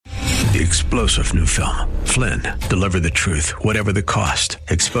The explosive new film, Flynn, deliver the truth, whatever the cost,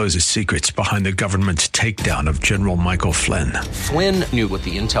 exposes secrets behind the government's takedown of General Michael Flynn. Flynn knew what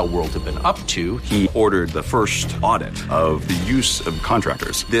the intel world had been up to. He ordered the first audit of the use of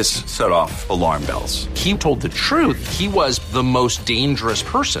contractors. This set off alarm bells. He told the truth. He was the most dangerous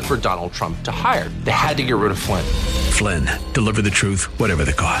person for Donald Trump to hire. They had to get rid of Flynn. Flynn, deliver the truth, whatever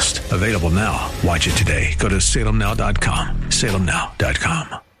the cost. Available now. Watch it today. Go to salemnow.com.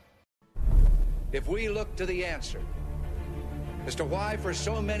 salemnow.com. If we look to the answer as to why for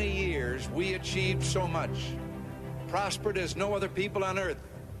so many years we achieved so much, prospered as no other people on earth,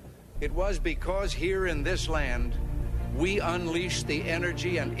 it was because here in this land we unleashed the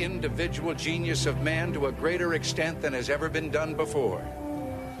energy and individual genius of man to a greater extent than has ever been done before.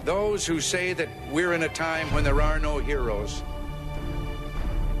 Those who say that we're in a time when there are no heroes,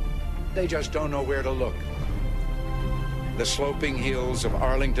 they just don't know where to look. The sloping hills of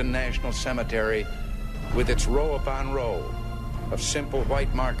Arlington National Cemetery, with its row upon row of simple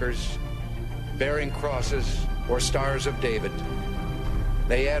white markers bearing crosses or stars of David,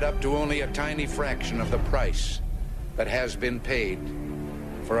 they add up to only a tiny fraction of the price that has been paid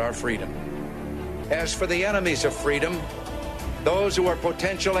for our freedom. As for the enemies of freedom, those who are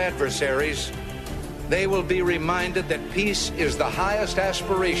potential adversaries, they will be reminded that peace is the highest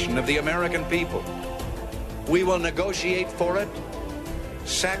aspiration of the American people. We will negotiate for it,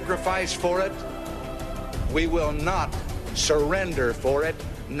 sacrifice for it. We will not surrender for it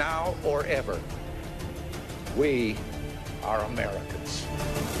now or ever. We are Americans.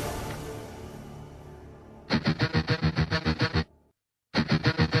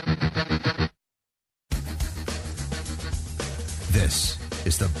 This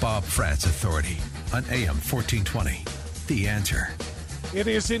is the Bob Frantz Authority on AM 1420. The Answer. It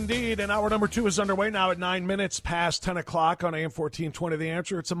is indeed, and hour number 2 is underway now at 9 minutes past 10 o'clock on AM 1420, The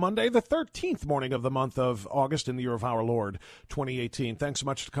Answer. It's a Monday, the 13th morning of the month of August in the year of our Lord, 2018. Thanks so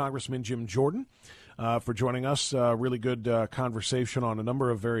much to Congressman Jim Jordan for joining us. Really good conversation on a number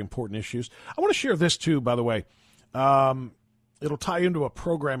of very important issues. I want to share this, too, by the way. It'll tie into a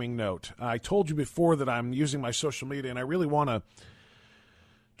programming note. I told you before that I'm using my social media, and I really want to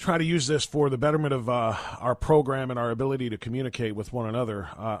try to use this for the betterment of our program and our ability to communicate with one another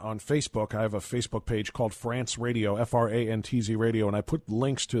on Facebook. I have a Facebook page called Frantz Radio, Frantz Radio, and I put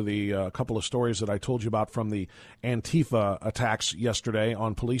links to the couple of stories that I told you about from the Antifa attacks yesterday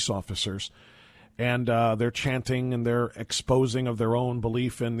on police officers. And they're chanting and they're exposing of their own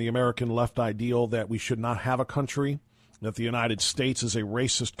belief in the American left ideal that we should not have a country, that the United States is a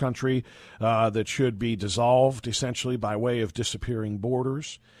racist country that should be dissolved, essentially, by way of disappearing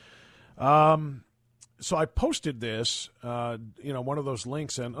borders. So I posted this, one of those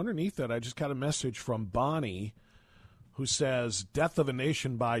links, and underneath that I just got a message from Bonnie who says, Death of a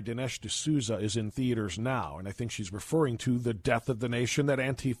Nation by Dinesh D'Souza is in theaters now. And I think she's referring to the death of the nation that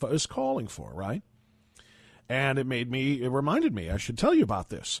Antifa is calling for, right? And it reminded me, I should tell you about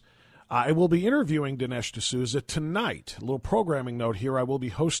this. I will be interviewing Dinesh D'Souza tonight. A little programming note here. I will be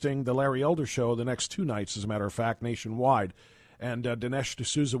hosting the Larry Elder Show the next 2 nights, as a matter of fact, nationwide. And Dinesh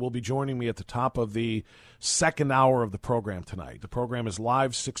D'Souza will be joining me at the top of the second hour of the program tonight. The program is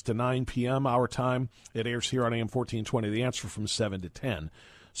live 6 to 9 p.m. our time. It airs here on AM 1420, The Answer, from 7 to 10.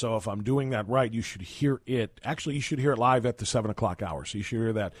 So if I'm doing that right, you should hear it. Actually, you should hear it live at the 7 o'clock hour. So you should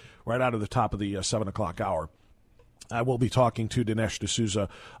hear that right out of the top of the 7 o'clock hour. I will be talking to Dinesh D'Souza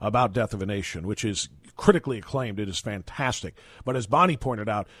about Death of a Nation, which is critically acclaimed. It is fantastic. But as Bonnie pointed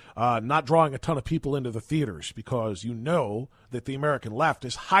out, not drawing a ton of people into the theaters because you know that the American left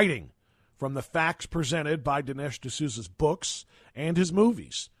is hiding from the facts presented by Dinesh D'Souza's books and his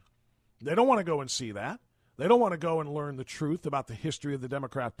movies. They don't want to go and see that. They don't want to go and learn the truth about the history of the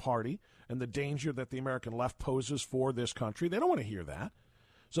Democrat Party and the danger that the American left poses for this country. They don't want to hear that.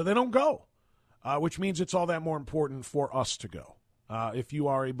 So they don't go. Which means it's all that more important for us to go. If you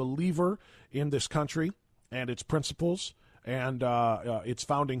are a believer in this country and its principles and its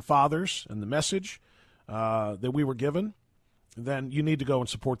founding fathers and the message that we were given, then you need to go and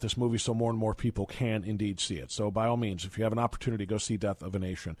support this movie so more and more people can indeed see it. So by all means, if you have an opportunity, go see Death of a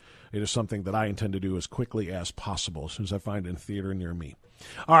Nation. It is something that I intend to do as quickly as possible, as soon as I find it in a theater near me.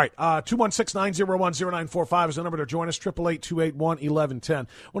 All right, 216-901-0945 is the number to join us, 888-281-1110. I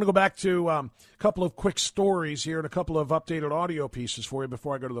want to go back to a couple of quick stories here and a couple of updated audio pieces for you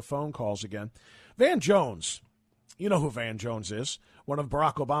before I go to the phone calls again. Van Jones, you know who Van Jones is, one of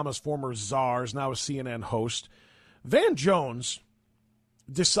Barack Obama's former czars, now a CNN host. Van Jones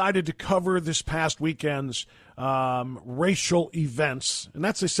decided to cover this past weekend's racial events, and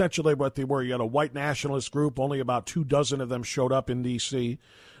that's essentially what they were. You had a white nationalist group, only about 24 of them showed up in D.C.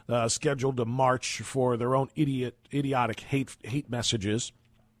 scheduled to march for their own idiotic hate messages.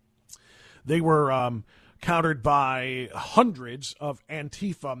 They were countered by hundreds of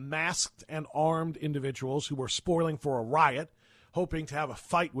Antifa masked and armed individuals who were spoiling for a riot, hoping to have a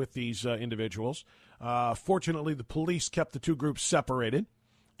fight with these individuals. Fortunately, the police kept the two groups separated,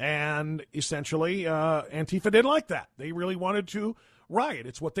 and essentially Antifa didn't like that. They really wanted to riot.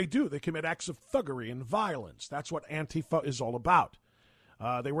 It's what they do. They commit acts of thuggery and violence. That's what Antifa is all about.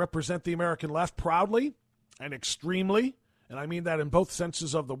 They represent the American left proudly and extremely, and I mean that in both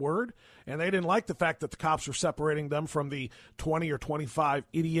senses of the word, and they didn't like the fact that the cops were separating them from the 20 or 25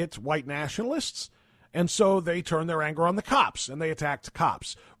 idiot white nationalists. And so they turned their anger on the cops, and they attacked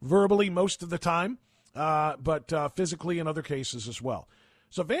cops, verbally most of the time, but physically in other cases as well.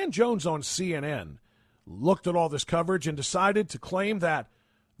 So Van Jones on CNN looked at all this coverage and decided to claim that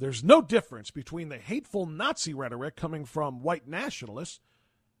there's no difference between the hateful Nazi rhetoric coming from white nationalists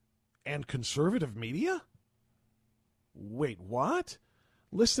and conservative media? Wait, what?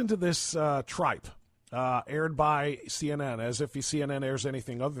 Listen to this tripe. Aired by CNN, as if CNN airs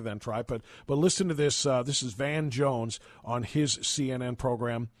anything other than tripe. But listen to this. This is Van Jones on his CNN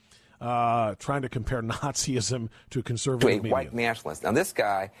program trying to compare Nazism to conservative media. White nationalist. Now, this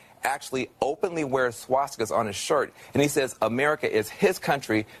guy actually openly wears swastikas on his shirt, and he says America is his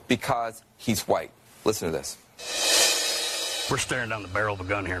country because he's white. Listen to this. We're staring down the barrel of a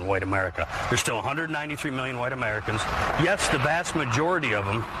gun here in white America. There's still 193 million white Americans. Yes, the vast majority of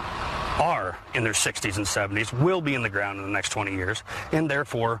them are in their 60s and 70s, will be in the ground in the next 20 years, and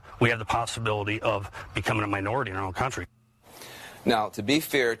therefore we have the possibility of becoming a minority in our own country. Now, to be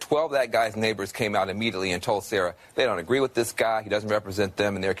fair, 12 of that guy's neighbors came out immediately and told Sarah they don't agree with this guy, he doesn't represent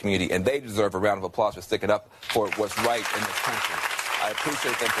them in their community, and they deserve a round of applause for sticking up for what's right in this country. I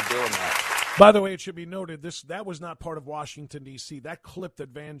appreciate them for doing that. By the way, it should be noted, that was not part of Washington, D.C. That clip that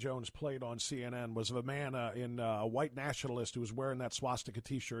Van Jones played on CNN was of a man a white nationalist who was wearing that swastika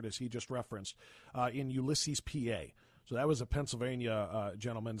T-shirt, as he just referenced, in Ulysses, PA. So that was a Pennsylvania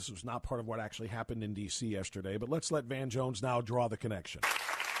gentleman. This was not part of what actually happened in D.C. yesterday. But let's let Van Jones now draw the connection.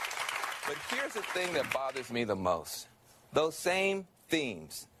 But here's the thing that bothers me the most. Those same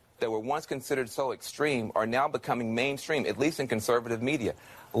themes that were once considered so extreme are now becoming mainstream, at least in conservative media.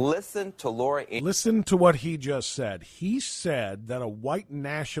 Listen to Laura. Listen to what he just said. He said that a white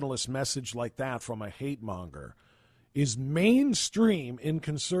nationalist message like that from a hate monger is mainstream in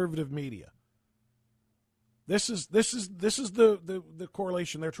conservative media. This is the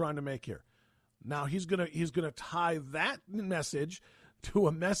correlation they're trying to make here. Now he's gonna tie that message to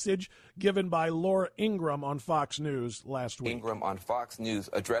a message given by Laura Ingraham on Fox News last week. Ingraham on Fox News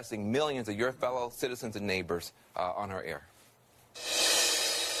addressing millions of your fellow citizens and neighbors on her air.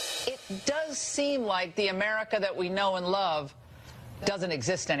 It does seem like the America that we know and love doesn't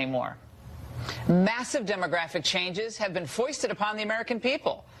exist anymore. Massive demographic changes have been foisted upon the American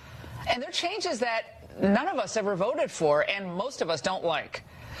people. And they're changes that none of us ever voted for and most of us don't like.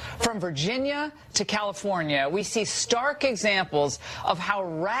 From Virginia to California, we see stark examples of how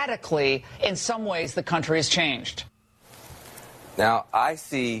radically, in some ways, the country has changed. Now, I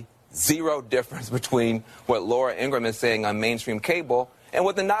see zero difference between what Laura Ingraham is saying on mainstream cable and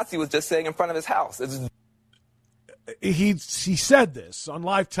what the Nazi was just saying in front of his house. He said this on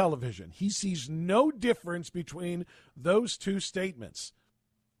live television. He sees no difference between those two statements.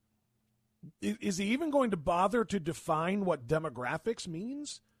 Is he even going to bother to define what demographics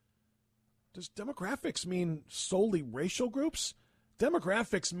means? Does demographics mean solely racial groups?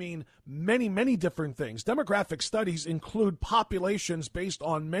 Demographics mean many, many different things. Demographic studies include populations based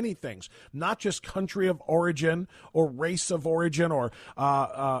on many things, not just country of origin or race of origin or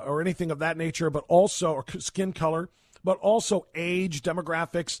anything of that nature, but also or skin color, but also age.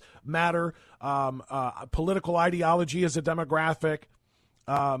 Demographics matter. Political ideology is a demographic.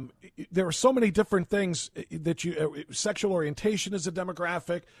 There are so many different things that sexual orientation is a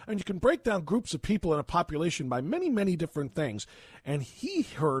demographic, and you can break down groups of people in a population by many, many different things. And he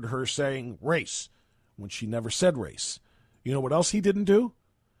heard her saying race when she never said race. You know what else he didn't do?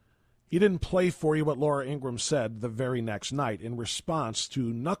 He didn't play for you what Laura Ingraham said the very next night in response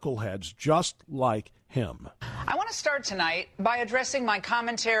to knuckleheads just like him. I want to start tonight by addressing my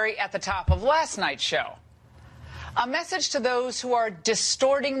commentary at the top of last night's show. A message to those who are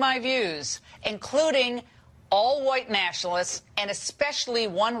distorting my views, including all white nationalists and especially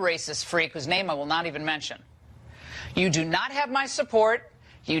one racist freak whose name I will not even mention. You do not have my support,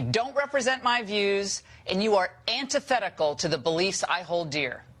 you don't represent my views, and you are antithetical to the beliefs I hold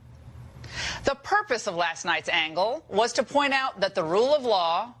dear. The purpose of last night's angle was to point out that the rule of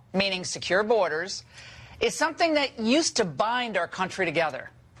law, meaning secure borders, is something that used to bind our country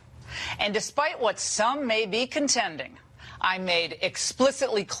together. And despite what some may be contending, I made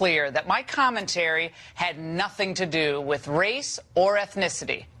explicitly clear that my commentary had nothing to do with race or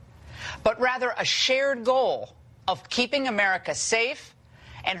ethnicity, but rather a shared goal of keeping America safe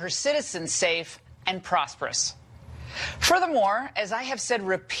and her citizens safe and prosperous. Furthermore, as I have said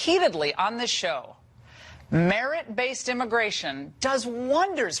repeatedly on this show, merit-based immigration does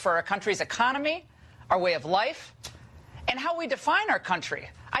wonders for our country's economy, our way of life, and how we define our country.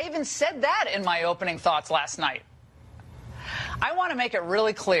 I even said that in my opening thoughts last night. I want to make it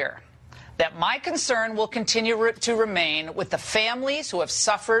really clear that my concern will continue to remain with the families who have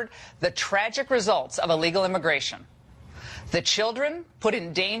suffered the tragic results of illegal immigration, the children put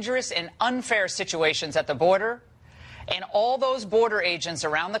in dangerous and unfair situations at the border, and all those border agents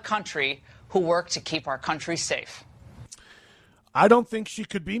around the country who work to keep our country safe. I don't think she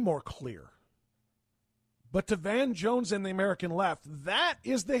could be more clear. But to Van Jones and the American left, that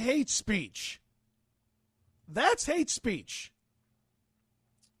is the hate speech. That's hate speech.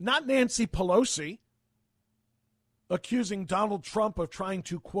 Not Nancy Pelosi accusing Donald Trump of trying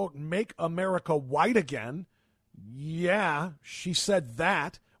to, quote, make America white again. Yeah, she said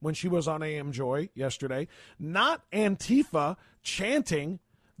that when she was on AM Joy yesterday. Not Antifa chanting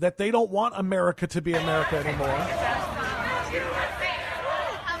that they don't want America to be America anymore.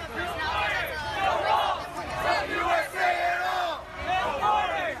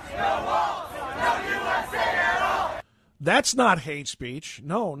 That's not hate speech.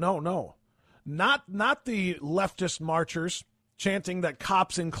 No. Not the leftist marchers chanting that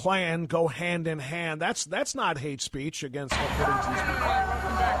cops and Klan go hand in hand. That's not hate speech against these people. Cops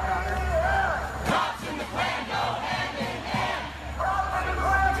and the Klan go hand in hand.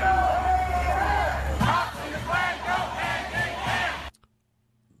 Cops and the Klan go hand in hand.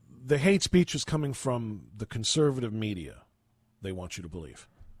 The hate speech is coming from the conservative media, they want you to believe.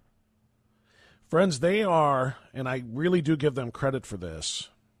 Friends, they are, and I really do give them credit for this,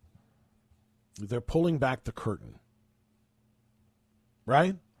 they're pulling back the curtain.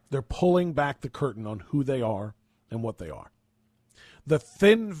 Right? They're pulling back the curtain on who they are and what they are. The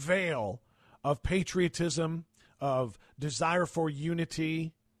thin veil of patriotism, of desire for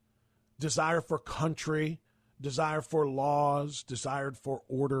unity, desire for country, desire for laws, desire for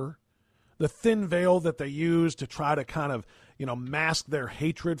order, the thin veil that they use to try to kind of, mask their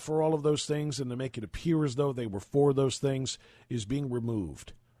hatred for all of those things and to make it appear as though they were for those things is being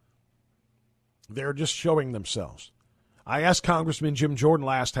removed. They're just showing themselves. I asked Congressman Jim Jordan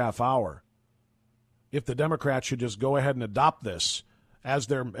last half hour if the Democrats should just go ahead and adopt this as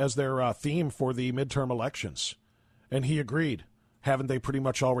their theme for the midterm elections. And he agreed. Haven't they pretty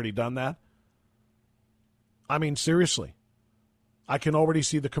much already done that? I mean, seriously. I can already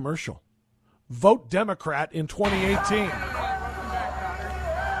see the commercial. Vote Democrat in 2018.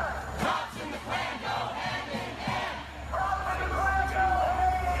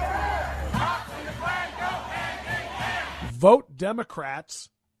 Vote Democrats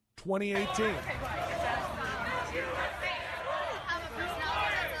 2018.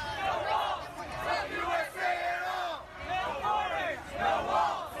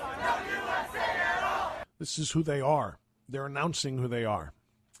 This is who they are. They're announcing who they are.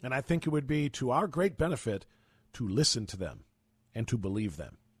 And I think it would be to our great benefit to listen to them and to believe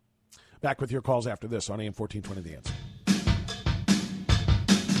them. Back with your calls after this on AM 1420 The Answer.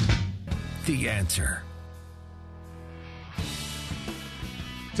 The Answer.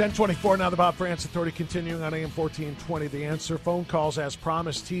 10:24 now, the Bob Frantz Authority continuing on AM 1420 The Answer. Phone calls as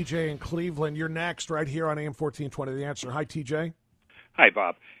promised. TJ in Cleveland, you're next right here on AM 1420 The Answer. Hi, TJ. Hi,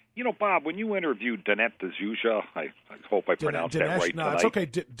 Bob. Bob, when you interviewed Dinesh D'Souza, I hope I pronounced that right no, tonight. It's okay.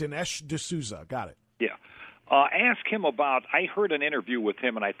 Dinesh D'Souza. Got it. Yeah. Ask him about, I heard an interview with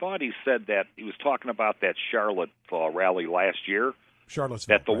him, and I thought he said that he was talking about that Charlotte rally last year.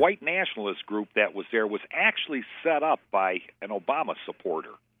 Charlottesville. That the white nationalist group that was there was actually set up by an Obama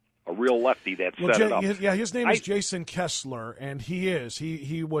supporter, a real lefty that set it up. Yeah, his name is Jason Kessler, and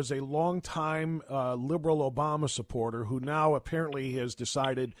he was a longtime liberal Obama supporter who now apparently has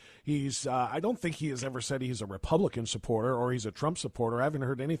decided he's I don't think he has ever said he's a Republican supporter or he's a Trump supporter. I haven't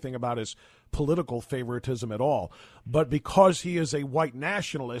heard anything about his political favoritism at all. But because he is a white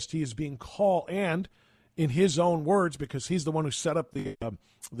nationalist, he is being called, and in his own words, because he's the one who set up the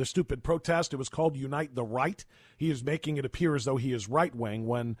stupid protest, it was called Unite the Right. He is making it appear as though he is right-wing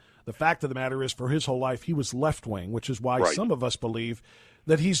when the fact of the matter is for his whole life he was left-wing, which is why some of us believe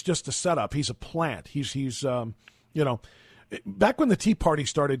that he's just a setup. He's a plant. He's back when the Tea Party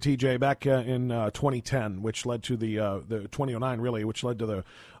started, TJ, back in 2010, which led to the 2009, really, which led to the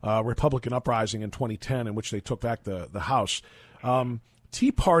Republican uprising in 2010 in which they took back the House.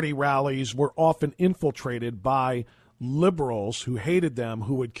 Tea Party rallies were often infiltrated by liberals who hated them,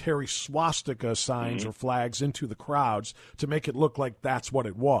 who would carry swastika signs or flags into the crowds to make it look like that's what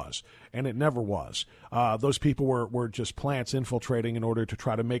it was, and it never was. Those people were just plants infiltrating in order to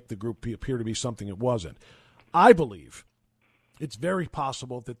try to make the group appear to be something it wasn't. I believe it's very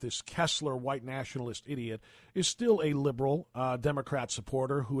possible that this Kessler white nationalist idiot is still a liberal Democrat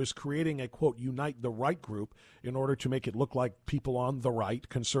supporter who is creating a, quote, unite the right group in order to make it look like people on the right,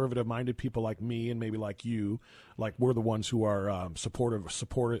 conservative-minded people like me and maybe like you, like we're the ones who are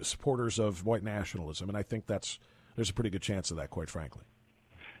supporters of white nationalism. And I think there's a pretty good chance of that, quite frankly.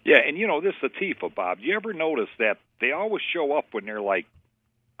 Yeah, and this is Latifah, Bob. Do you ever notice that they always show up when they're like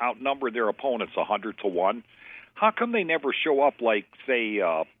outnumber their opponents 100-1? How come they never show up like, say,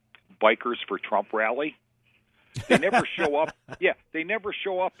 Bikers for Trump rally? They never show up. Yeah, they never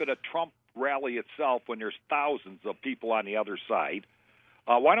show up at a Trump rally itself when there's thousands of people on the other side.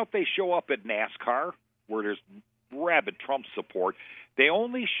 Why don't they show up at NASCAR where there's rabid Trump support? They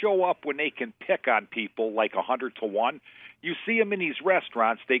only show up when they can pick on people like 100-1. You see them in these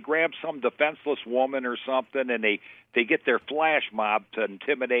restaurants. They grab some defenseless woman or something, and they get their flash mob to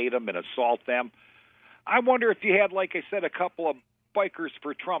intimidate them and assault them. I wonder if you had, like I said, a couple of Bikers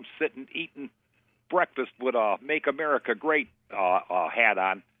for Trump sitting eating breakfast with a Make America Great hat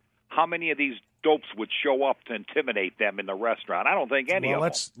on, how many of these dopes would show up to intimidate them in the restaurant? I don't think any of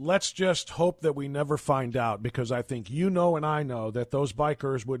them. Let's just hope that we never find out, because I think you know and I know that those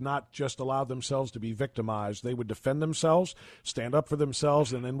bikers would not just allow themselves to be victimized. They would defend themselves, stand up for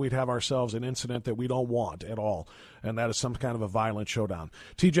themselves, and then we'd have ourselves an incident that we don't want at all, and that is some kind of a violent showdown.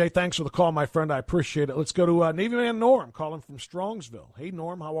 TJ, thanks for the call, my friend. I appreciate it. Let's go to Navy Man Norm calling from Strongsville. Hey,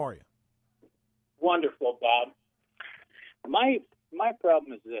 Norm, how are you? Wonderful, Bob. My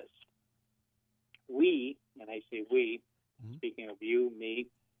problem is this. We, and I say we, speaking of you, me,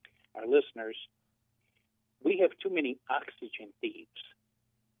 our listeners, we have too many oxygen thieves.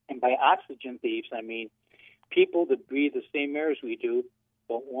 And by oxygen thieves, I mean people that breathe the same air as we do,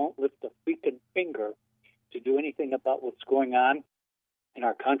 but won't lift a freaking finger to do anything about what's going on in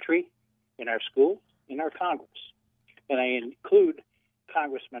our country, in our schools, in our Congress. And I include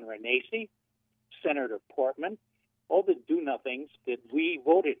Congressman Renacci, Senator Portman, all the do-nothings that we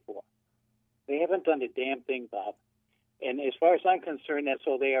voted for. They haven't done a damn thing, Bob. And as far as I'm concerned, that's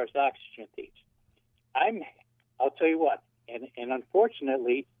all they are, is oxygen thieves. I'll tell you what, and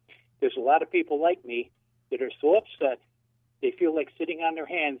unfortunately, there's a lot of people like me that are so upset they feel like sitting on their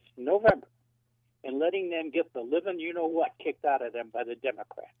hands in November and letting them get the living you-know-what kicked out of them by the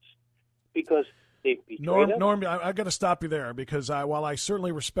Democrats. Because they've betrayed us. Norm, I got to stop you there, because while I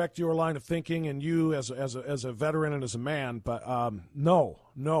certainly respect your line of thinking and you as a veteran and as a man, but no.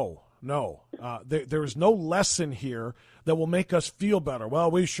 There is no lesson here that will make us feel better.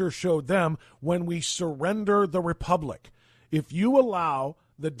 Well, we sure showed them when we surrender the republic. If you allow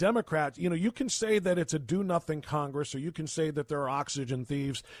the Democrats, you can say that it's a do-nothing Congress, or you can say that there are oxygen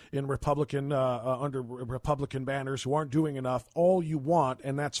thieves in Republican under Republican banners who aren't doing enough, all you want,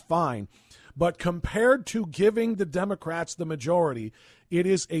 and that's fine. But compared to giving the Democrats the majority, it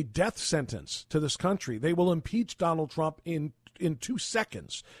is a death sentence to this country. They will impeach Donald Trump in 2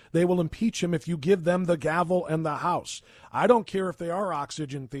 seconds. They will impeach him if you give them the gavel and the House. I don't care if they are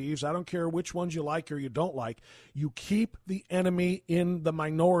oxygen thieves. I don't care which ones you like or you don't like. You keep the enemy in the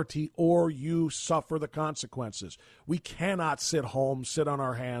minority, or you suffer the consequences. We cannot sit on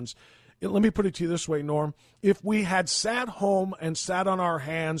our hands. Let me put it to you this way, Norm. If we had sat home and sat on our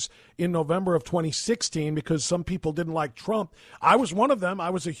hands in November of 2016 because some people didn't like Trump, I was one of them.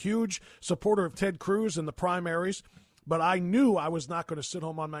 I was a huge supporter of Ted Cruz in the primaries. But I knew I was not going to sit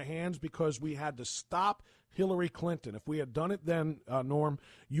home on my hands, because we had to stop Hillary Clinton. If we had done it then, Norm,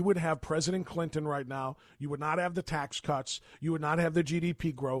 you would have President Clinton right now. You would not have the tax cuts. You would not have the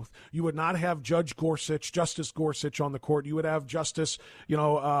GDP growth. You would not have Justice Gorsuch on the court. You would have Justice,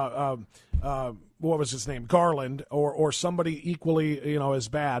 what was his name, Garland, or somebody equally, as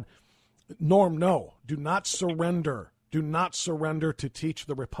bad. Norm, no, do not surrender. Do not surrender to teach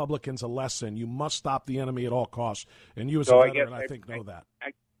the Republicans a lesson. You must stop the enemy at all costs. And you as a veteran, I think, know that.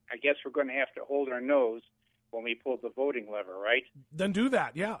 I guess we're going to have to hold our nose when we pull the voting lever, right? Then do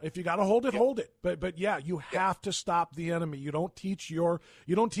that, yeah. If you got to hold it, hold it. But yeah, you have to stop the enemy. You don't teach your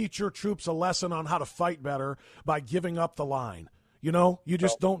troops a lesson on how to fight better by giving up the line. You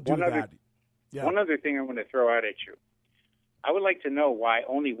just don't do that. One other thing I want to throw out at you. I would like to know why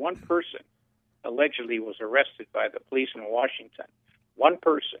only one person allegedly was arrested by the police in Washington. One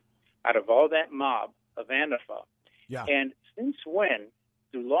person out of all that mob of Antifa. Yeah. And since when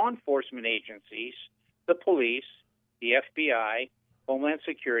do law enforcement agencies, the police, the FBI, Homeland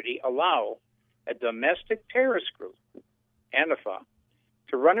Security allow a domestic terrorist group, Antifa,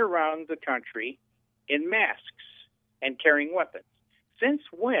 to run around the country in masks and carrying weapons? Since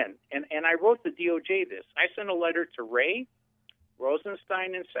when? And I wrote the DOJ this. I sent a letter to Wray,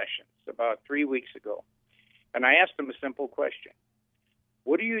 Rosenstein, and Sessions about 3 weeks ago. And I asked them a simple question.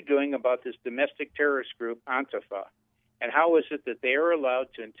 What are you doing about this domestic terrorist group, Antifa? And how is it that they are allowed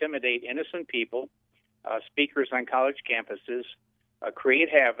to intimidate innocent people, speakers on college campuses, create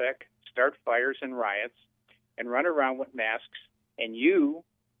havoc, start fires and riots, and run around with masks? And you,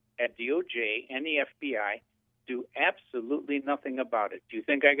 at DOJ and the FBI, do absolutely nothing about it. Do you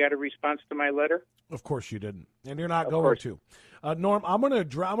think I got a response to my letter? Of course you didn't, and you're not going to. Norm, I'm going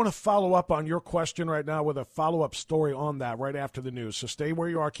to follow up on your question right now with a follow-up story on that right after the news. So stay where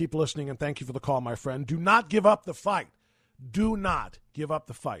you are, keep listening, and thank you for the call, my friend. Do not give up the fight. Do not give up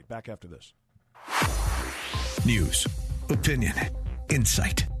the fight. Back after this. News, opinion,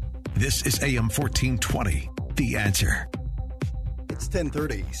 insight. This is AM 1420, The Answer. It's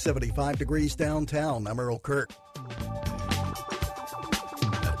 10:30, 75 degrees downtown. I'm Earl Kirk.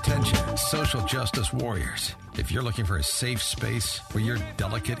 Attention, social justice warriors. If you're looking for a safe space where your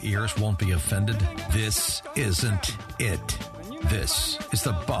delicate ears won't be offended, this isn't it. This is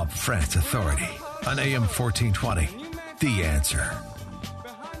the Bob Frantz Authority on AM 1420, The Answer.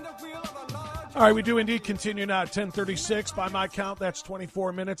 All right, we do indeed continue now at 10:36. By my count, that's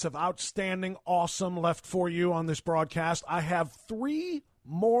 24 minutes of outstanding awesome left for you on this broadcast. I have 3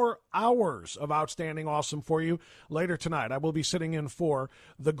 more hours of outstanding awesome for you later tonight. I will be sitting in for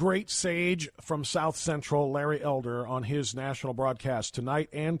the great sage from South Central, Larry Elder, on his national broadcast tonight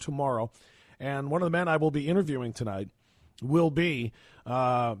and tomorrow. And one of the men I will be interviewing tonight will be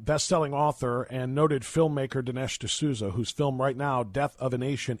best-selling author and noted filmmaker Dinesh D'Souza, whose film right now, Death of a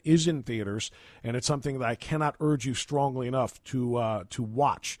Nation, is in theaters, and it's something that I cannot urge you strongly enough to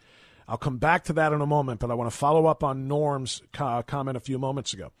watch. I'll come back to that in a moment, but I want to follow up on Norm's comment a few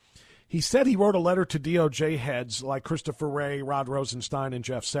moments ago. He said he wrote a letter to DOJ heads like Christopher Wray, Rod Rosenstein, and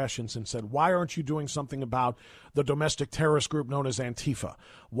Jeff Sessions and said, why aren't you doing something about the domestic terrorist group known as Antifa?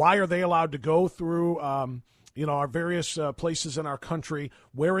 Why are they allowed to go through our various places in our country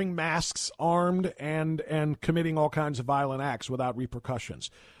wearing masks, armed, and committing all kinds of violent acts without repercussions?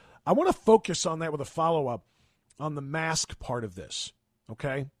 I want to focus on that with a follow-up on the mask part of this,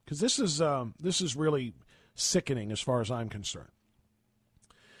 okay? Because this is really sickening as far as I'm concerned.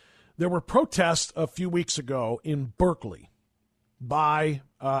 There were protests a few weeks ago in Berkeley by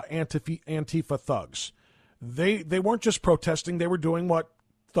Antifa thugs. They weren't just protesting, they were doing what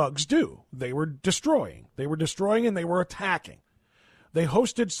thugs do. They were destroying. And they were attacking. They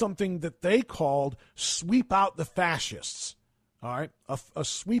hosted something that they called Sweep Out the Fascists. All right? A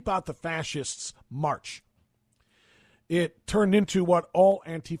Sweep Out the Fascists march. It turned into what all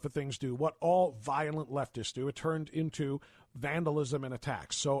Antifa things do, what all violent leftists do. It turned into vandalism and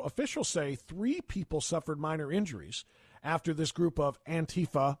attacks. So officials say 3 people suffered minor injuries after this group of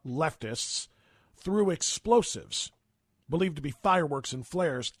Antifa leftists threw explosives, believed to be fireworks and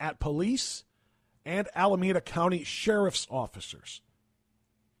flares, at police and Alameda County sheriff's officers.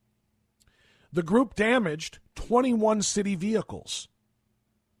 The group damaged 21 city vehicles.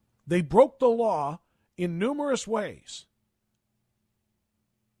 They broke the law in numerous ways.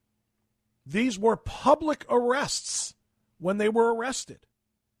 These were public arrests when they were arrested.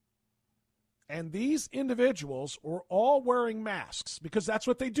 And these individuals were all wearing masks because that's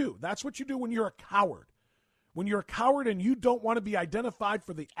what they do. That's what you do when you're a coward. When you're a coward and you don't want to be identified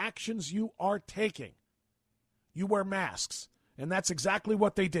for the actions you are taking, you wear masks. And that's exactly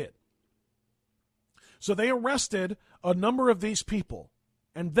what they did. So they arrested a number of these people.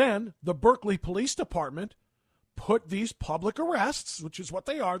 And then the Berkeley Police Department put these public arrests, which is what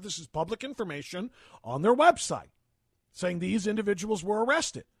they are, this is public information, on their website, saying these individuals were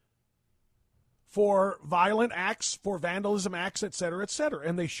arrested for violent acts, for vandalism acts, et cetera, et cetera.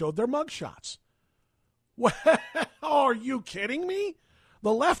 And they showed their mugshots. Well, are you kidding me?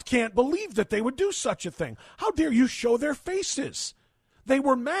 The left can't believe that they would do such a thing. How dare you show their faces? They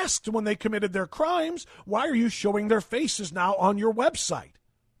were masked when they committed their crimes. Why are you showing their faces now on your website?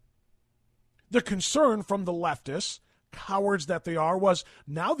 The concern from the leftists, cowards that they are, was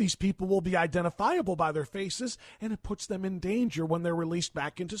now these people will be identifiable by their faces, and it puts them in danger when they're released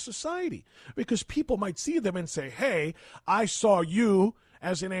back into society. Because people might see them and say, hey, I saw you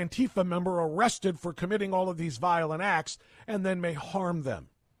as an Antifa member arrested for committing all of these violent acts, and then may harm them.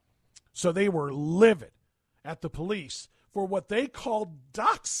 So they were livid at the police for what they called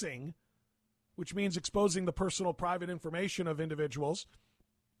doxing, which means exposing the personal private information of individuals,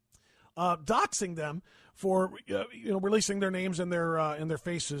 doxing them for releasing their names and their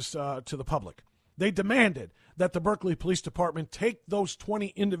faces to the public. They demanded that the Berkeley Police Department take those 20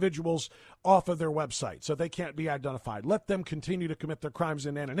 individuals off of their website so they can't be identified. Let them continue to commit their crimes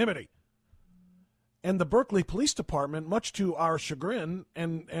in anonymity. And the Berkeley Police Department, much to our chagrin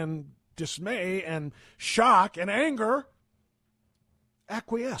and dismay and shock and anger,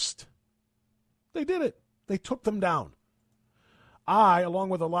 acquiesced. They did it. They took them down. I, along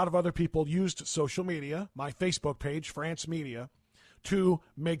with a lot of other people, used social media, my Facebook page, France Media, to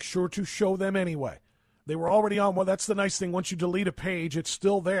make sure to show them anyway. They were already on. Well, that's the nice thing. Once you delete a page, it's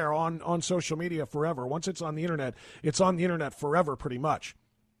still there on social media forever. Once it's on the internet, it's on the internet forever pretty much.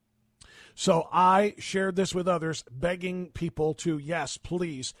 So I shared this with others, begging people to, yes,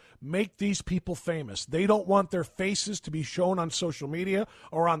 please, make these people famous. They don't want their faces to be shown on social media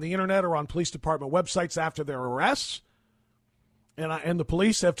or on the internet or on police department websites after their arrests. And the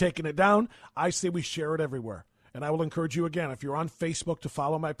police have taken it down. I say we share it everywhere. And I will encourage you again, if you're on Facebook, to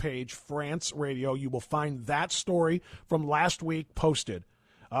follow my page, France Radio. You will find that story from last week posted.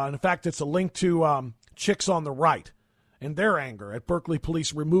 In fact, it's a link to Chicks on the Right and their anger at Berkeley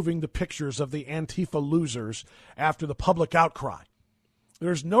police removing the pictures of the Antifa losers after the public outcry.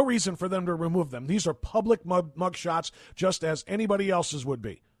 There's no reason for them to remove them. These are public mugshots, just as anybody else's would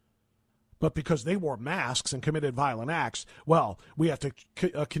be. But because they wore masks and committed violent acts, well, we have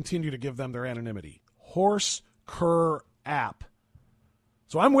to continue to give them their anonymity. Horse Cur app.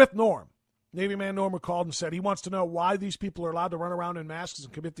 So I'm with Norm. Navy man Norm called and said he wants to know why these people are allowed to run around in masks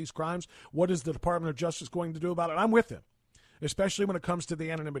and commit these crimes. What is the Department of Justice going to do about it? I'm with him, especially when it comes to the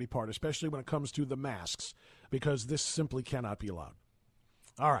anonymity part, especially when it comes to the masks, because this simply cannot be allowed.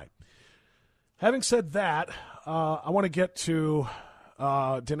 All right. Having said that, I want to get to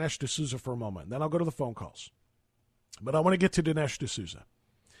Dinesh D'Souza for a moment. Then I'll go to the phone calls. But I want to get to Dinesh D'Souza.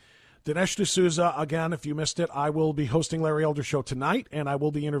 Dinesh D'Souza, again, if you missed it, I will be hosting Larry Elder Show tonight, and I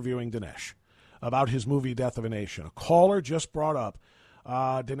will be interviewing Dinesh about his movie Death of a Nation. A caller just brought up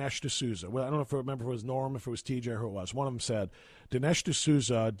Dinesh D'Souza. Well, I don't know if I remember if it was Norm, if it was TJ, or who it was. One of them said Dinesh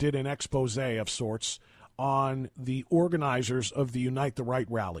D'Souza did an expose of sorts on the organizers of the Unite the Right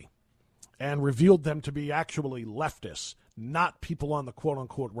rally and revealed them to be actually leftists, not people on the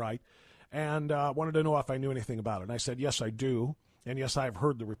quote-unquote right, and wanted to know if I knew anything about it. And I said, yes, I do. And yes, I've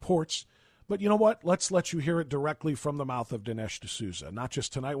heard the reports. But you know what? Let's let you hear it directly from the mouth of Dinesh D'Souza. Not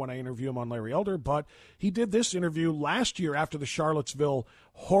just tonight when I interview him on Larry Elder, but he did this interview last year after the Charlottesville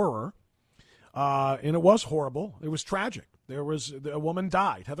horror. And it was horrible. It was tragic. A woman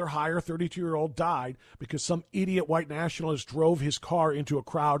died. Heather Heyer, 32-year-old, died because some idiot white nationalist drove his car into a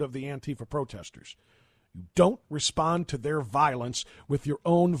crowd of the Antifa protesters. You don't respond to their violence with your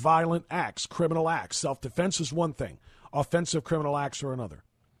own violent acts, criminal acts. Self-defense is one thing. Offensive criminal acts are another.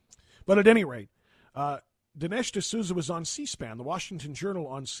 But at any rate, Dinesh D'Souza was on C-SPAN, the Washington Journal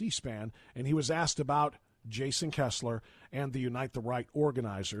on C-SPAN, and he was asked about Jason Kessler and the Unite the Right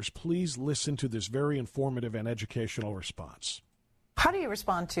organizers. Please listen to this very informative and educational response. How do you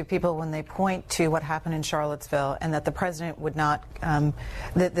respond to people when they point to what happened in Charlottesville and that the president would not,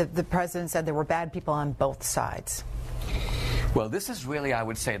 the president said there were bad people on both sides? Well, this is really, I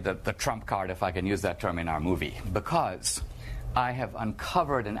would say, the trump card, if I can use that term, in our movie, because I have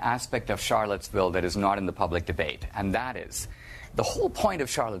uncovered an aspect of Charlottesville that is not in the public debate, and that is the whole point of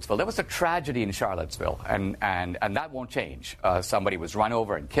Charlottesville. There was a tragedy in Charlottesville, and that won't change. Somebody was run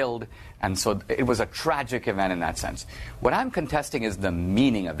over and killed, and so it was a tragic event in that sense. What I'm contesting is the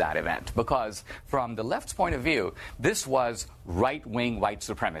meaning of that event, because from the left's point of view, this was right-wing white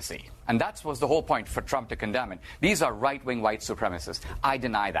supremacy. And that was the whole point for Trump to condemn it. These are right-wing white supremacists. I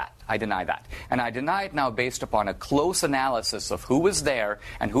deny that. I deny that. And I deny it now based upon a close analysis of who was there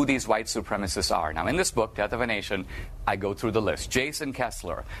and who these white supremacists are. Now, in this book, Death of a Nation, I go through the list. Jason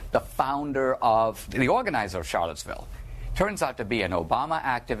Kessler, the founder of, the organizer of Charlottesville, turns out to be an Obama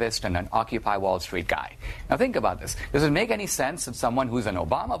activist and an Occupy Wall Street guy. Now, think about this. Does it make any sense that someone who's an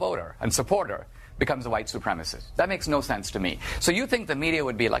Obama voter and supporter becomes a white supremacist? That makes no sense to me. So you think the media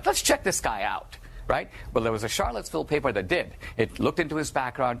would be like, let's check this guy out, right? Well, there was a Charlottesville paper that did. It looked into his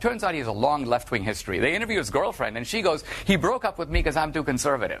background. Turns out he has a long left-wing history. They interview his girlfriend, and she goes, he broke up with me because I'm too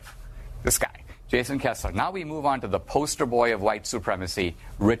conservative. This guy, Jason Kessler. Now we move on to the poster boy of white supremacy,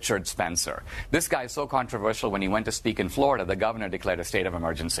 Richard Spencer. This guy is so controversial. When he went to speak in Florida, the governor declared a state of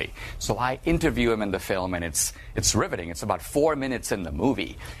emergency. So I interview him in the film, and it's riveting. It's about 4 minutes in the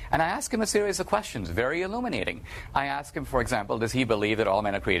movie. And I ask him a series of questions, very illuminating. I ask him, for example, does he believe that all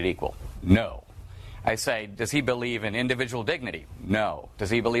men are created equal? No. I say, does he believe in individual dignity? No.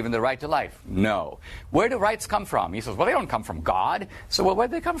 Does he believe in the right to life? No. Where do rights come from? He says, well, they don't come from God. So, well, where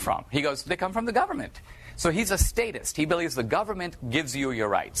do they come from? He goes, they come from the government. So he's a statist. He believes the government gives you your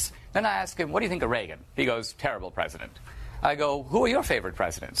rights. Then I ask him, what do you think of Reagan? He goes, terrible president. I go, who are your favorite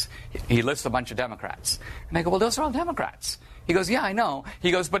presidents? He lists a bunch of Democrats. And I go, well, those are all Democrats. He goes, yeah, I know.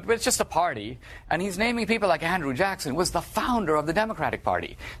 He goes, but it's just a party. And he's naming people like Andrew Jackson, was the founder of the Democratic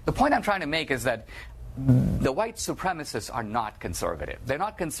Party. The point I'm trying to make is that the white supremacists are not conservative. They're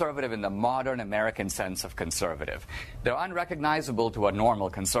not conservative in the modern American sense of conservative. They're unrecognizable to a normal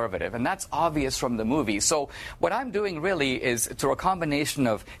conservative, and that's obvious from the movie. So what I'm doing really is, through a combination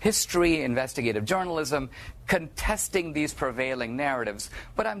of history, investigative journalism, contesting these prevailing narratives,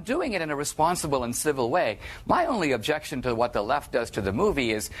 but I'm doing it in a responsible and civil way. My only objection to what the left does to the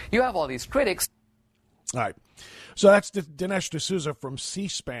movie is you have all these critics. All right. So that's Dinesh D'Souza from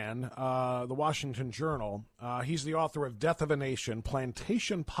C-SPAN, the Washington Journal. He's the author of Death of a Nation,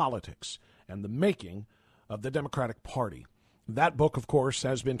 Plantation Politics, and the Making of the Democratic Party. That book, of course,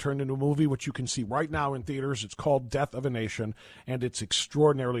 has been turned into a movie, which you can see right now in theaters. It's called Death of a Nation, and it's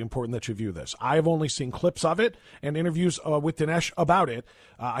extraordinarily important that you view this. I've only seen clips of it and interviews with Dinesh about it.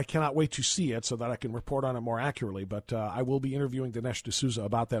 I cannot wait to see it so that I can report on it more accurately, but I will be interviewing Dinesh D'Souza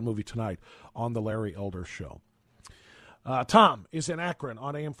about that movie tonight on The Larry Elder Show. Tom is in Akron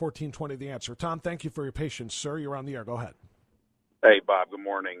on AM 1420 The Answer. Tom, thank you for your patience, sir. You're on the air. Go ahead. Hey, Bob. Good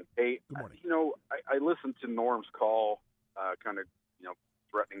morning. Hey, good morning. I listened to Norm's call, kind of,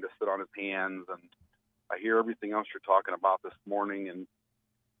 threatening to sit on his hands, and I hear everything else you're talking about this morning, and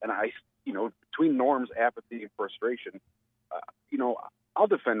I, between Norm's apathy and frustration, I'll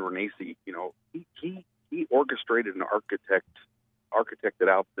defend Renacci. He orchestrated and architected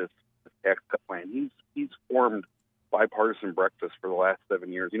out this tax cut plan. He's formed bipartisan breakfast for the last 7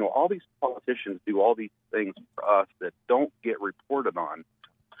 years. All these politicians do all these things for us that don't get reported on.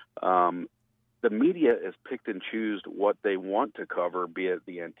 The media is picked and choose what they want to cover, be it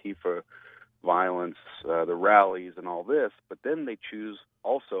the Antifa violence, the rallies, and all this, but then they choose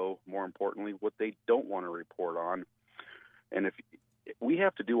also, more importantly, what they don't want to report on. And if we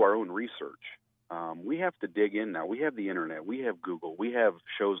have to do our own research, we have to dig in now. We have the internet, we have Google, we have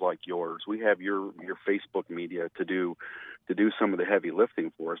shows like yours, we have your Facebook media to do some of the heavy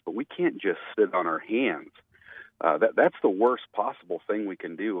lifting for us, but we can't just sit on our hands. That's the worst possible thing we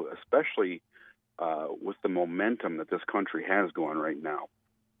can do, especially with the momentum that this country has going right now.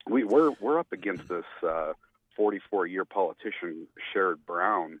 We're up against this 44-year politician, Sherrod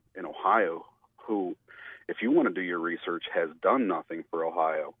Brown in Ohio, who, if you want to do your research, has done nothing for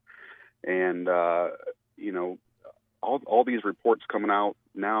Ohio. And, all these reports coming out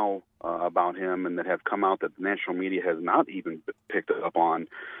now about him, and that have come out that the national media has not even picked up on.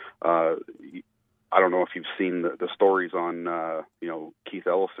 I don't know if you've seen the stories on, Keith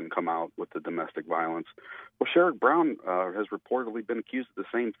Ellison come out with the domestic violence. Well, Sherrod Brown has reportedly been accused of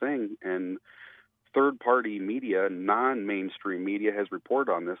the same thing, and third-party media, non-mainstream media, has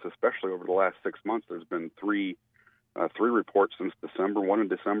reported on this, especially over the last 6 months. There's been three reports since December, one in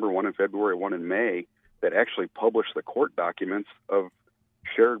December, one in February, one in May, that actually published the court documents of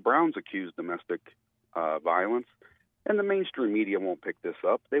Sherrod Brown's accused domestic violence. And the mainstream media won't pick this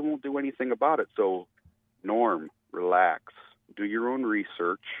up. They won't do anything about it. So, Norm, relax. Do your own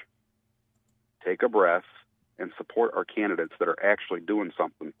research. Take a breath and support our candidates that are actually doing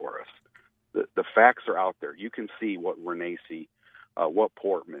something for us. The facts are out there. You can see what Renacci, what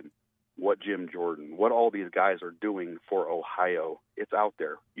Portman, what Jim Jordan, what all these guys are doing for Ohio. It's out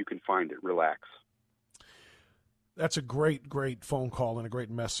there. You can find it. Relax. That's a great phone call and a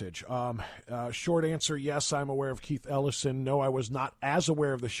great message. Short answer, yes, I'm aware of Keith Ellison. No, I was not as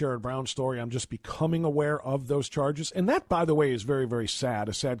aware of the Sherrod Brown story. I'm just becoming aware of those charges. And that, by the way, is very, very sad,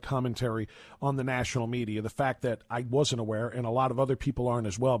 a sad commentary on the national media, the fact that I wasn't aware, and a lot of other people aren't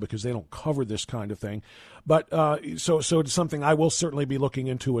as well because they don't cover this kind of thing. But so it's something I will certainly be looking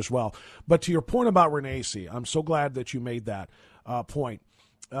into as well. But to your point about Renacci, I'm so glad that you made that point.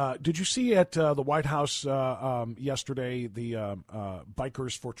 Did you see at the White House yesterday the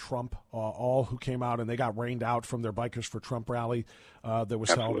Bikers for Trump, all who came out and they got rained out from their Bikers for Trump rally that was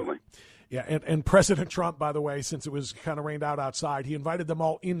Absolutely. held? Yeah, and President Trump, by the way, since it was kind of rained out outside, he invited them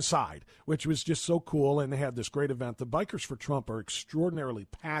all inside, which was just so cool, and they had this great event. The Bikers for Trump are extraordinarily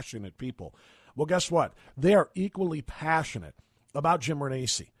passionate people. Well, guess what? They are equally passionate about Jim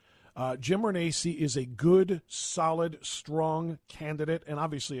Renacci. Jim Renacci is a good, solid, strong candidate, and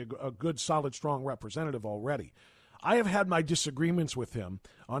obviously a good, solid, strong representative already. I have had my disagreements with him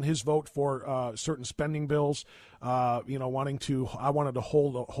on his vote for certain spending bills. I wanted to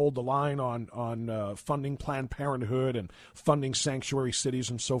hold the line on funding Planned Parenthood and funding sanctuary cities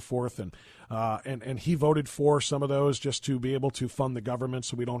and so forth, and he voted for some of those just to be able to fund the government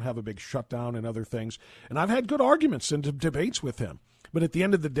so we don't have a big shutdown and other things. And I've had good arguments and debates with him. But at the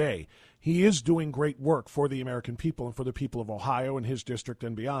end of the day, he is doing great work for the American people and for the people of Ohio and his district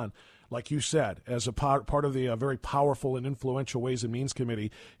and beyond. Like you said, as a part of the very powerful and influential Ways and Means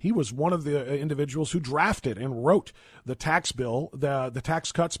Committee, he was one of the individuals who drafted and wrote the tax bill, the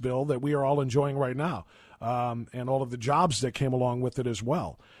tax cuts bill that we are all enjoying right now, and all of the jobs that came along with it as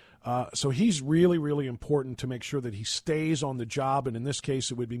well. So he's really, really important to make sure that he stays on the job, and in this case,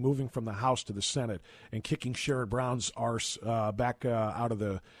 it would be moving from the House to the Senate and kicking Sherrod Brown's arse back out of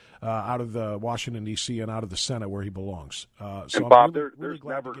the Washington D.C. and out of the Senate where he belongs. So and Bob, I'm there's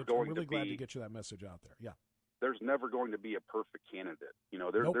never going to be. Glad to get you that message out there. Yeah, there's never going to be a perfect candidate.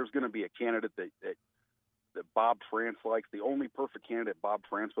 Nope. There's going to be a candidate that Bob France likes. The only perfect candidate Bob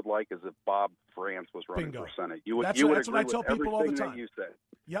France would like is if Bob France was running for Senate. That's what I tell people all the time. You said.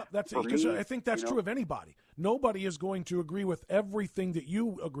 Yep, that's it. Because I think that's true of anybody. Nobody is going to agree with everything that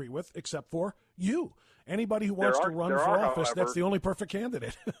you agree with, except for you. Anybody who wants to run for office, however, that's the only perfect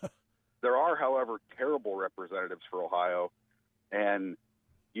candidate. There are, however, terrible representatives for Ohio, and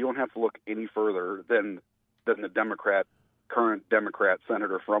you don't have to look any further than the current Democrat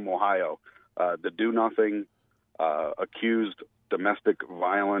senator from Ohio, the do-nothing, accused domestic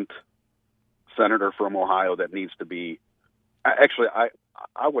violent senator from Ohio that needs to be. Actually,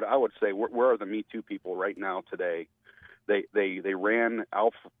 I would say where are the Me Too people right now today? They ran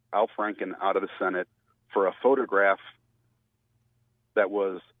Al Franken out of the Senate for a photograph that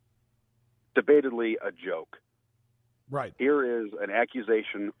was debatedly a joke. Right. Here is an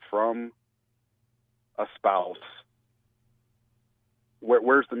accusation from a spouse.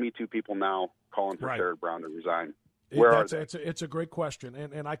 Where's the Me Too people now calling for Sherrod Brown to resign? Where are they? It's a great question,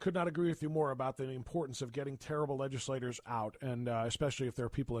 and I could not agree with you more about the importance of getting terrible legislators out, and especially if they're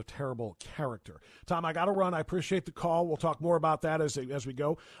people of terrible character. Tom, I got to run. I appreciate the call. We'll talk more about that as we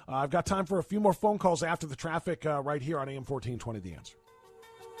go. I've got time for a few more phone calls after the traffic right here on AM 1420, The Answer.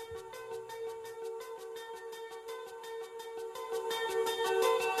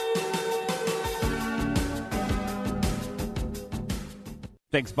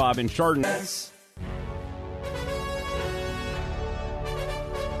 Thanks, Bob and Chardon.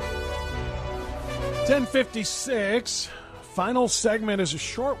 10:56. Final segment is a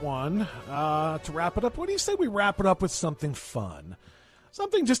short one to wrap it up. What do you say we wrap it up with something fun?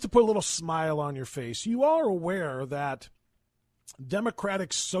 Something just to put a little smile on your face. You are aware that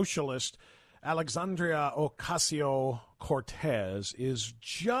Socialist Alexandria Ocasio-Cortez is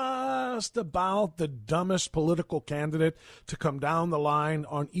just about the dumbest political candidate to come down the line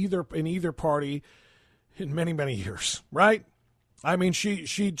in either party in many, many years, right? I mean, she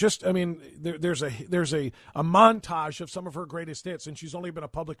just, I mean, there's a montage of some of her greatest hits, and she's only been a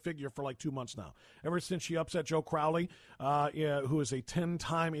public figure for like 2 months now. Ever since she upset Joe Crowley, who is a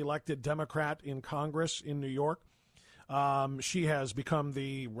 10-time elected Democrat in Congress in New York, she has become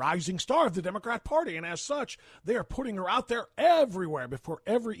the rising star of the Democrat Party, and as such, they are putting her out there everywhere before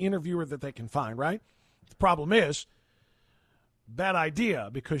every interviewer that they can find, right? The problem is, bad idea,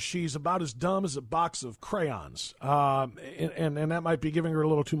 because she's about as dumb as a box of crayons, and that might be giving her a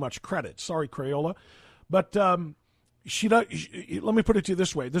little too much credit. Sorry, Crayola. But let me put it to you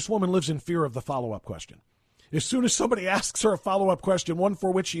this way. This woman lives in fear of the follow-up question. As soon as somebody asks her a follow-up question, one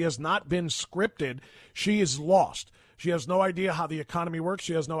for which she has not been scripted, she is lost. She has no idea how the economy works.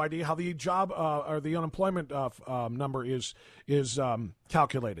 She has no idea how the job or the unemployment number is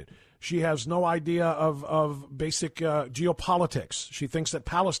calculated. She has no idea of basic geopolitics. She thinks that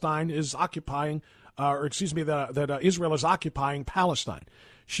Palestine is occupying, that Israel is occupying Palestine.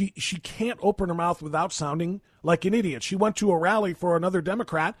 She can't open her mouth without sounding like an idiot. She went to a rally for another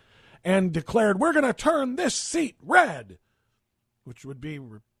Democrat and declared, "We're going to turn this seat red," which would be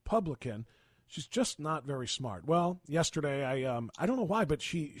Republican. She's just not very smart. Well, yesterday, I don't know why, but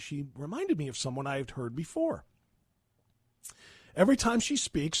she reminded me of someone I had heard before. Every time she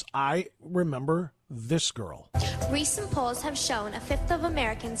speaks, I remember this girl. Recent polls have shown a fifth of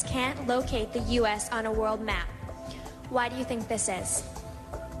Americans can't locate the U.S. on a world map. Why do you think this is?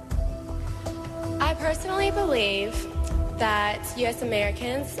 I personally believe that U.S.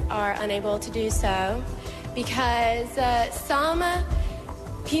 Americans are unable to do so because some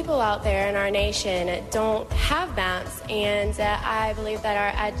people out there in our nation don't have maps, and I believe that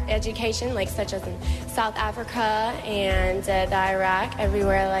our education, like such as in South Africa and the Iraq,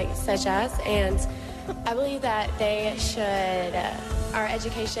 everywhere like such as, and I believe that they should, our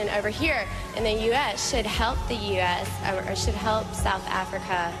education over here in the U.S. should help the U.S. or should help South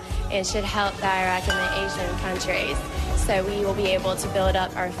Africa and should help the Iraq and the Asian countries. So we will be able to build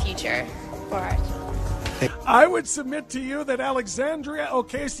up our future for our I would submit to you that Alexandria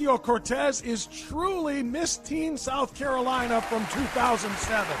Ocasio-Cortez is truly Miss Teen South Carolina from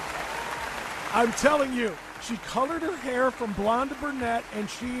 2007. I'm telling you, she colored her hair from blonde to brunette, and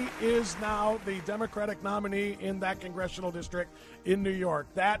she is now the Democratic nominee in that congressional district in New York.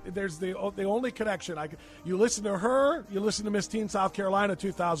 There's the only connection. You listen to her, you listen to Miss Teen South Carolina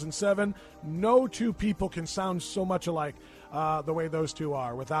 2007. No two people can sound so much alike the way those two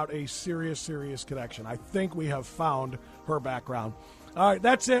are without a serious connection. I think we have found her background. All right,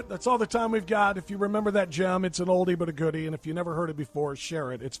 that's it. That's all the time we've got. If you remember that gem, it's an oldie but a goodie. And if you never heard it before,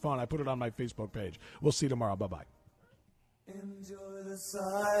 share it. It's fun. I put it on my Facebook page. We'll see you tomorrow. Bye-bye. Enjoy the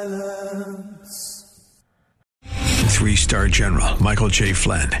silence. 3-star General Michael J.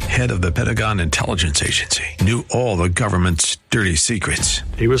 Flynn, head of the Pentagon Intelligence Agency, knew all the government's dirty secrets.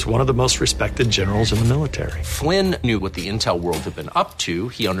 He was one of the most respected generals in the military. Flynn knew what the intel world had been up to.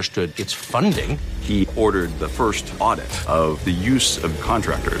 He understood its funding. He ordered the first audit of the use of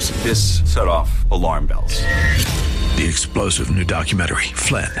contractors. This set off alarm bells. The explosive new documentary,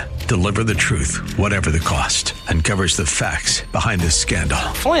 Flynn, Deliver the Truth, Whatever the Cost, uncovers the facts behind this scandal.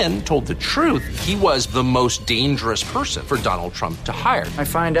 Flynn told the truth. He was the most dangerous person for Donald Trump to hire. I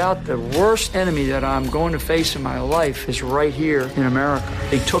find out the worst enemy that I'm going to face in my life is right here in America.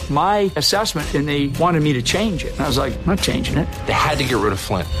 They took my assessment and they wanted me to change it. And I was like, I'm not changing it. They had to get rid of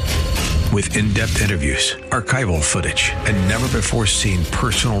Flynn. With in-depth interviews, archival footage, and never-before-seen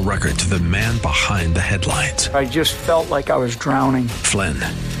personal records of the man behind the headlines. I just felt like I was drowning. Flynn,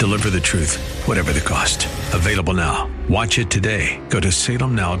 Deliver the Truth, Whatever the Cost. Available now. Watch it today. Go to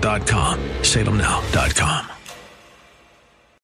salemnow.com. salemnow.com.